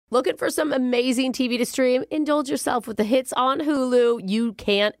Looking for some amazing TV to stream? Indulge yourself with the hits on Hulu you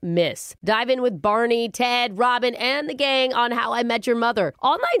can't miss. Dive in with Barney, Ted, Robin, and the gang on How I Met Your Mother.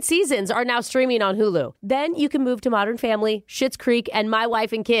 All 9 seasons are now streaming on Hulu. Then you can move to Modern Family, Schitt's Creek, and My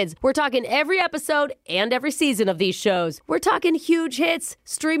Wife and Kids. We're talking every episode and every season of these shows. We're talking huge hits,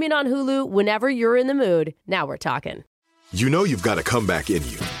 streaming on Hulu whenever you're in the mood. Now we're talking. You know you've got a comeback in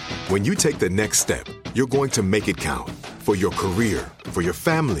you. When you take the next step, you're going to make it count. For your career, for your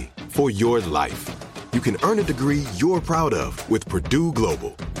family, for your life. You can earn a degree you're proud of with Purdue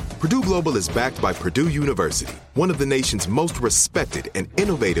Global. Purdue Global is backed by Purdue University, one of the nation's most respected and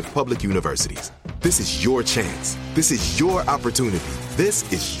innovative public universities. This is your chance. This is your opportunity.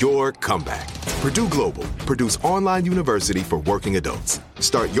 This is your comeback. Purdue Global, Purdue's online university for working adults.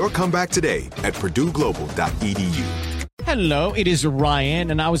 Start your comeback today at purdueglobal.edu. Hello, it is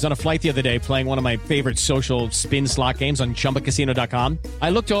Ryan, and I was on a flight the other day playing one of my favorite social spin slot games on ChumbaCasino.com. I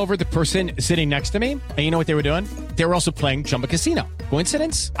looked over at the person sitting next to me, and you know what they were doing? They were also playing Chumba Casino.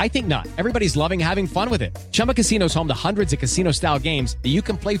 Coincidence? I think not. Everybody's loving having fun with it. Chumba Casino is home to hundreds of casino-style games that you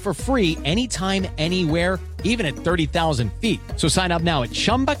can play for free anytime, anywhere, even at 30,000 feet. So sign up now at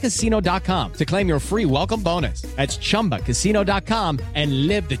ChumbaCasino.com to claim your free welcome bonus. That's ChumbaCasino.com and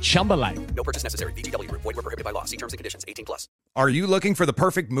live the Chumba life. No purchase necessary. VGW. Void where prohibited by law. See terms and conditions. 18+. Are you looking for the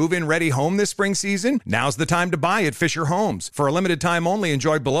perfect move-in ready home this spring season? Now's the time to buy at Fisher Homes. For a limited time only,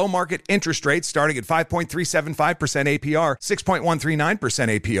 enjoy below-market interest rates starting at 5.375% APR,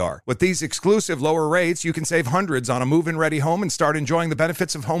 6.139% APR. With these exclusive lower rates, you can save hundreds on a move-in ready home and start enjoying the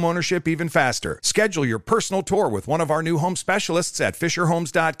benefits of home ownership even faster. Schedule your personal tour with one of our new home specialists at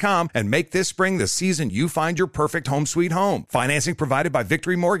FisherHomes.com and make this spring the season you find your perfect home sweet home. Financing provided by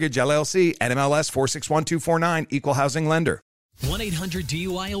Victory Mortgage, LLC, NMLS 461249, Equal Housing Lender.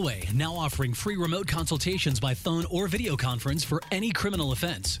 1-800-DUI-AWAY, now offering free remote consultations by phone or video conference for any criminal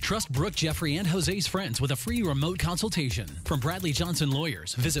offense. Trust Brooke, Jeffrey, and Jose's friends with a free remote consultation. From Bradley Johnson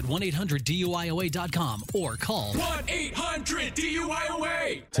Lawyers, visit 1-800-DUI-AWAY.com or call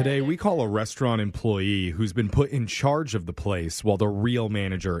 1-800-DUI-AWAY. Today, we call a restaurant employee who's been put in charge of the place while the real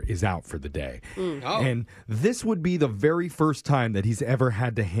manager is out for the day. And this would be the very first time that he's ever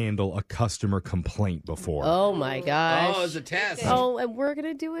had to handle a customer complaint before. Oh, my gosh. Oh, it's a test. Oh, and we're going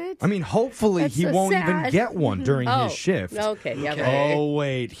to do it? I mean, hopefully That's he so won't sad. even get one during his shift. Okay, yeah. Okay. Oh,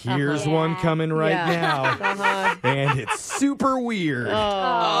 wait, here's one coming right now. And it's super weird.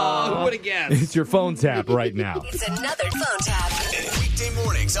 Oh, who would have guessed? It's your phone tap right now. It's another phone tap. Weekday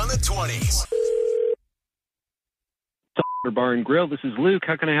mornings on the 20s. Bar and Grill. This is Luke.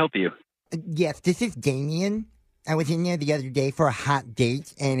 How can I help you? Yes, this is Damien. I was in there the other day for a hot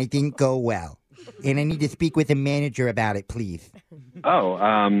date, and it didn't go well. And I need to speak with the manager about it, please. Oh,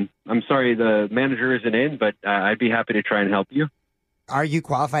 I'm sorry the manager isn't in, but I'd be happy to try and help you. Are you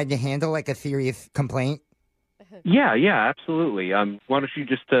qualified to handle, like, a serious complaint? Yeah, absolutely. Why don't you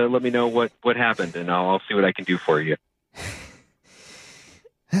just let me know what happened, and I'll see what I can do for you.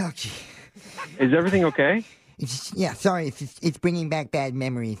 Oh, gee. Is everything okay? Sorry. It's bringing back bad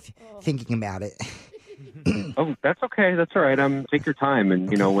memories thinking about it. Oh, that's okay. That's all right. Take your time, and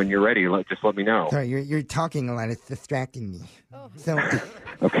when you're ready, just let me know. Sorry, you're talking a lot. It's distracting me. So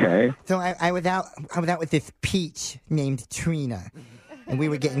okay. So I was out with this peach named Trina, and we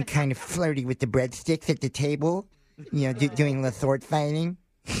were getting kind of flirty with the breadsticks at the table. Doing a little sword fighting,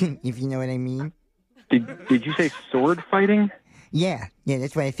 if you know what I mean. Did you say sword fighting? Yeah,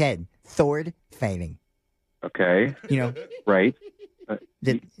 that's what I said. Sword fighting. Okay. Right.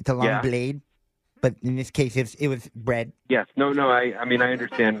 It's a long blade. But in this case, it was bread. Yes. No. I mean, I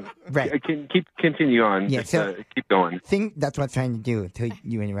understand. Right. I can continue on. Yeah. Keep going. That's what I'm trying to do until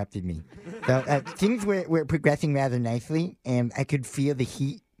you interrupted me. So things were progressing rather nicely, and I could feel the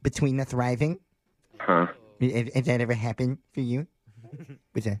heat between us rising. Huh. Has that ever happened for you?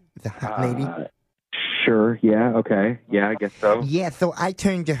 With a hot lady? Sure. Yeah. Okay. Yeah, I guess so. Yeah. So I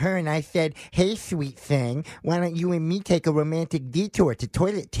turned to her and I said, "Hey, sweet thing, why don't you and me take a romantic detour to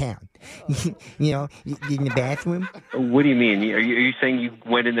Toilet Town? In the bathroom." What do you mean? Are you saying you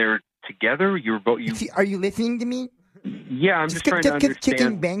went in there together? You were both. Are you listening to me? Yeah, I'm just trying to understand. Just because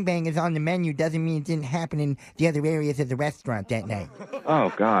Chicken Bang Bang is on the menu doesn't mean it didn't happen in the other areas of the restaurant that night.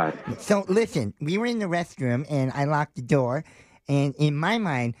 Oh God. So listen, we were in the restroom and I locked the door, and in my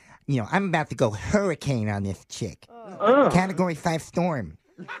mind, I'm about to go hurricane on this chick. Category 5 storm.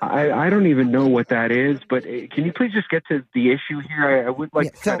 I don't even know what that is, but can you please just get to the issue here? I would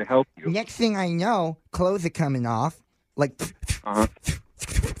like to try to help you. Next thing I know, clothes are coming off, like,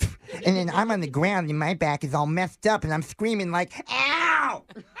 and then I'm on the ground and my back is all messed up and I'm screaming like, ow!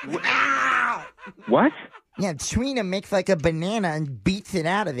 Ow! What? Yeah, Trina makes like a banana and beats it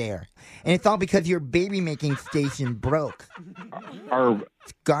out of there. And it's all because your baby-making station broke.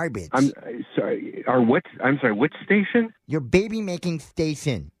 It's garbage. I'm sorry. I'm sorry, which station? Your baby-making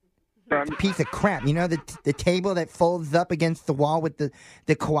station. It's a piece of crap. You know the table that folds up against the wall with the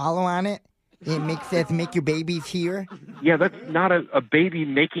koala on it? It says make your babies here. Yeah, that's not a baby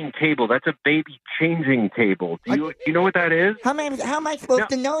making table. That's a baby changing table. Do you know what that is? How am I supposed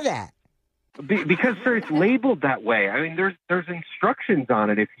to know that? Because, sir, it's labeled that way. I mean, there's instructions on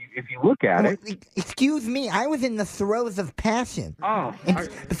it if you look at it. Excuse me, I was in the throes of passion. Oh. And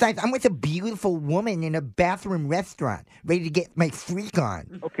besides, I'm with a beautiful woman in a bathroom restaurant, ready to get my freak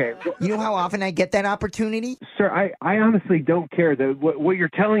on. Okay. Well, you know how often I get that opportunity? Sir, I honestly don't care. What you're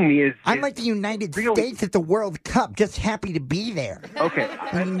telling me is... I'm like the United States at the World Cup, just happy to be there. Okay.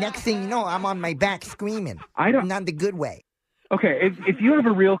 And the next thing you know, I'm on my back screaming. Not the good way. Okay, if you have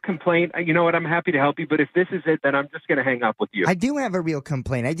a real complaint, you know what, I'm happy to help you, but if this is it, then I'm just going to hang up with you. I do have a real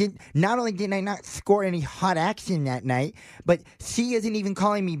complaint. Not only did I not score any hot action that night, but she isn't even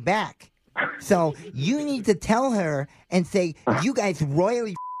calling me back. So you need to tell her and say, you guys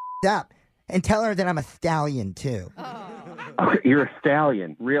royally up, and tell her that I'm a stallion, too. Oh, you're a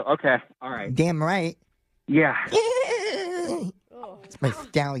stallion. Real? Okay, all right. Damn right. Yeah. It's my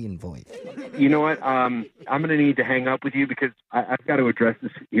stallion voice. You know what? I'm going to need to hang up with you because I've got to address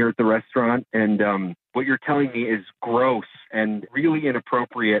this here at the restaurant. And what you're telling me is gross and really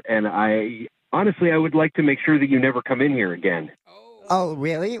inappropriate. And I would like to make sure that you never come in here again. Oh,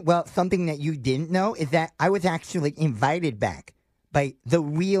 really? Well, something that you didn't know is that I was actually invited back by the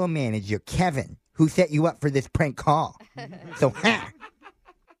real manager, Kevin, who set you up for this prank call. So,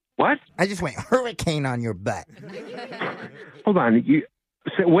 What? I just went hurricane on your butt. Hold on.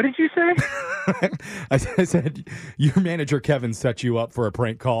 What did you say? I said your manager Kevin set you up for a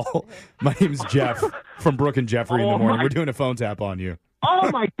prank call. My name's Jeff from Brooke and Jeffrey in the morning. We're doing a phone tap on you. Oh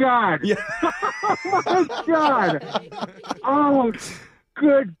my God! Yeah. Oh my God! Oh,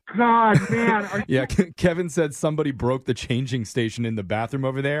 good God, man! Kevin said somebody broke the changing station in the bathroom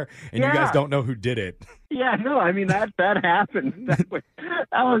over there, and you guys don't know who did it. Yeah, no, I mean that happened.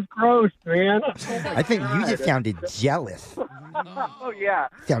 That was gross, man. Oh I think you just sounded jealous. Oh yeah,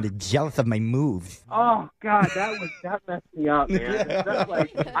 sounded jealous of my moves. Oh God, that messed me up, man. That's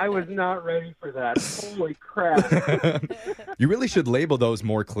I was not ready for that. Holy crap! You really should label those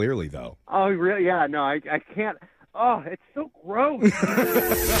more clearly, though. Oh really? Yeah, no, I can't. Oh, it's so gross. Wake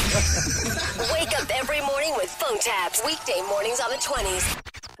up every morning with phone taps. Weekday mornings on the 20s.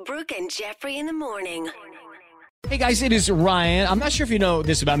 Brooke and Jeffrey in the morning. Hey guys, it is Ryan. I'm not sure if you know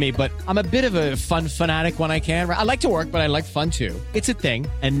this about me, but I'm a bit of a fun fanatic when I can. I like to work, but I like fun too. It's a thing.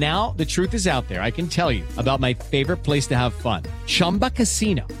 And now the truth is out there. I can tell you about my favorite place to have fun. Chumba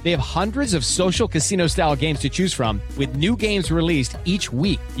Casino. They have hundreds of social casino style games to choose from with new games released each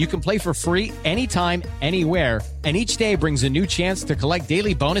week. You can play for free anytime, anywhere. And each day brings a new chance to collect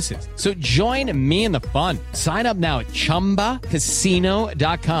daily bonuses. So join me in the fun. Sign up now at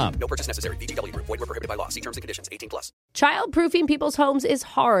ChumbaCasino.com. No purchase necessary. VGW Group. Void where prohibited by law. See terms and conditions. 18+. Childproofing people's homes is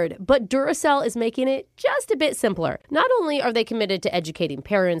hard, but Duracell is making it just a bit simpler. Not only are they committed to educating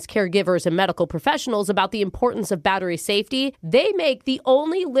parents, caregivers, and medical professionals about the importance of battery safety, they make the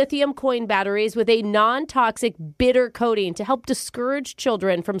only lithium coin batteries with a non-toxic bitter coating to help discourage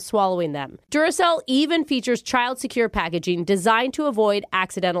children from swallowing them. Duracell even features child-secure packaging designed to avoid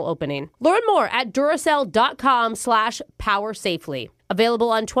accidental opening. Learn more at Duracell.com/powersafely. Available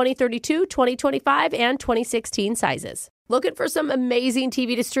on 2032, 2025, and 2016 sizes. Looking for some amazing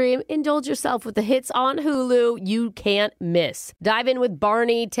TV to stream? Indulge yourself with the hits on Hulu you can't miss. Dive in with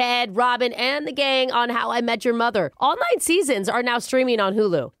Barney, Ted, Robin, and the gang on How I Met Your Mother. All 9 seasons are now streaming on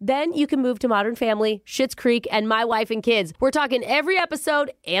Hulu. Then you can move to Modern Family, Schitt's Creek, and My Wife and Kids. We're talking every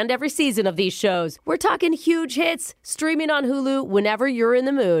episode and every season of these shows. We're talking huge hits, streaming on Hulu whenever you're in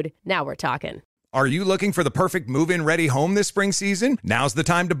the mood. Now we're talking. Are you looking for the perfect move-in ready home this spring season? Now's the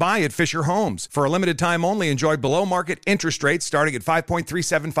time to buy at Fisher Homes. For a limited time only, enjoy below-market interest rates starting at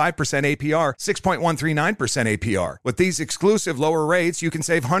 5.375% APR, 6.139% APR. With these exclusive lower rates, you can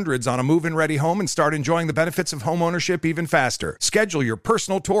save hundreds on a move-in ready home and start enjoying the benefits of home ownership even faster. Schedule your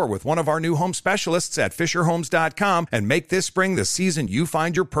personal tour with one of our new home specialists at FisherHomes.com and make this spring the season you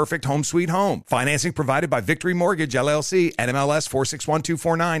find your perfect home sweet home. Financing provided by Victory Mortgage, LLC, NMLS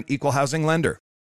 461249, Equal Housing Lender.